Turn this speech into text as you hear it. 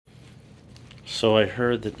So I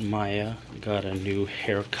heard that Maya got a new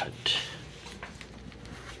haircut.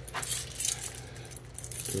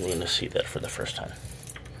 We're going to see that for the first time.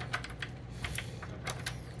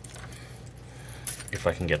 If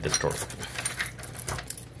I can get this door open.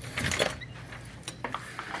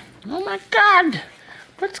 Oh my God!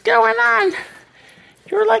 What's going on?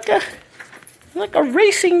 You're like a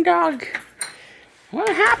racing dog. What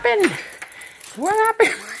happened? What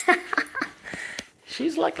happened?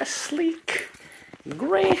 She's like a sleek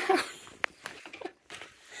greyhound.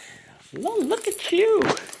 No, look at you.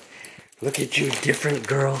 Look at you, different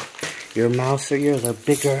girl. Your mouse ears are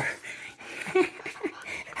bigger.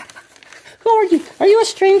 Who are you? Are you a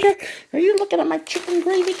stranger? Are you looking at my chicken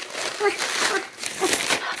gravy?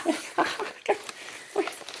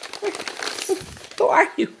 Who are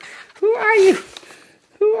you? Who are you?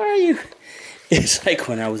 Who are you? It's like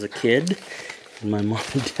when I was a kid and my mom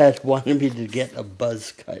and dad wanted me to get a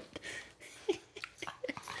buzz cut.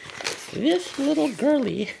 This little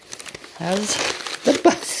girlie has the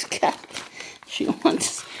buzz cut. She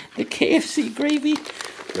wants the KFC gravy,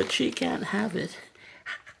 but she can't have it.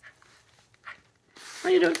 How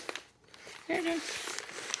you doing? How you doing?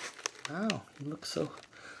 Wow, you look so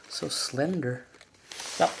slender.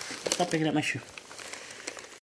 Stop picking up my shoe.